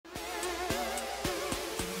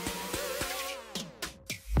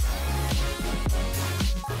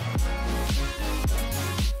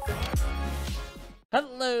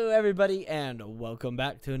everybody, and welcome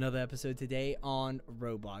back to another episode today on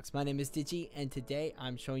Roblox. My name is Digi, and today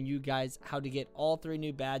I'm showing you guys how to get all 3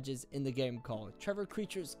 new badges in the game called TREVOR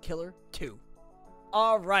CREATURES KILLER 2.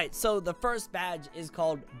 Alright, so the first badge is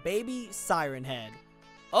called Baby Siren Head.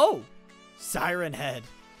 Oh, Siren Head.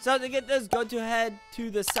 So to get this, head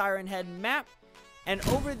to the Siren Head map, and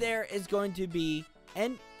over there is going to be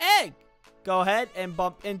an egg. Go ahead and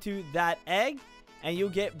bump into that egg, and you'll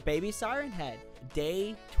get Baby Siren Head.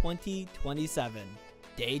 Day 2027.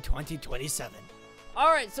 Day 2027.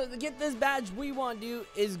 Alright, so to get this badge, we want to do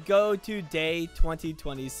is go to day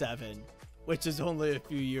 2027, which is only a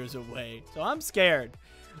few years away. So I'm scared.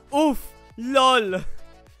 Oof. Lol.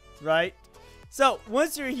 Right? So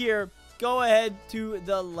once you're here, go ahead to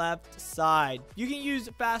the left side. You can use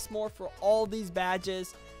Fast Morph for all these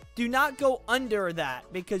badges. Do not go under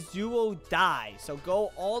that because you will die. So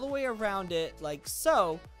go all the way around it like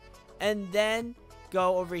so. And then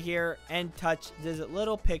go over here and touch this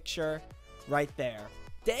little picture right there.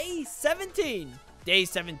 Day 17. Day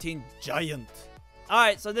 17 giant.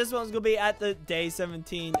 Alright, so this one's going to be at the day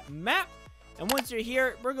 17 map. And once you're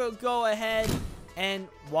here, we're going to go ahead and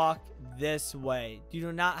walk this way. You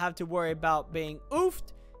do not have to worry about being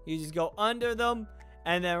oofed. You just go under them.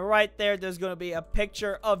 And then right there, there's going to be a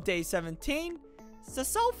picture of day 17. It's a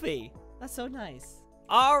selfie. That's so nice.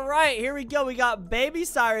 All right, here we go. We got Baby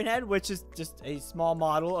Siren Head, which is just a small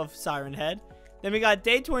model of Siren Head. Then we got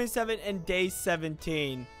day 27 and day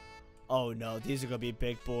 17. Oh, no. These are going to be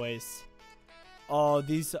big boys. Oh,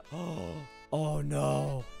 these. Oh,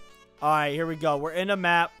 no. All right, here we go. We're in a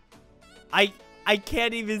map. I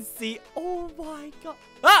can't even see. Oh, my God.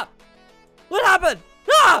 Ah! What happened?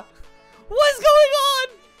 Ah! What's going on?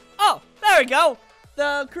 Oh, there we go.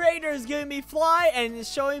 The creator is giving me fly and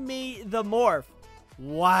is showing me the morph.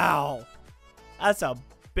 Wow. That's a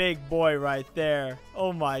big boy right there.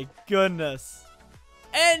 Oh my goodness.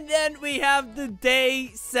 And then we have the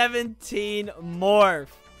day 17 morph.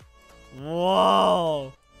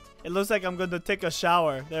 Whoa. It looks like I'm going to take a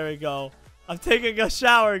shower. There we go. I'm taking a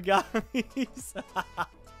shower, guys.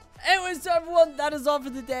 Anyways, so everyone, that is all for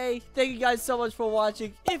today. Thank you guys so much for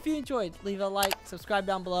watching. If you enjoyed, leave a like, subscribe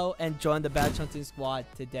down below, and join the badge hunting squad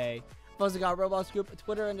today. I've also got a Roblox group, a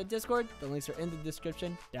Twitter, and a Discord. The links are in the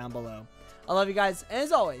description down below. I love you guys, and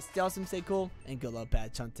as always, stay awesome, stay cool, and good luck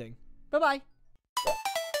badge hunting. Bye-bye.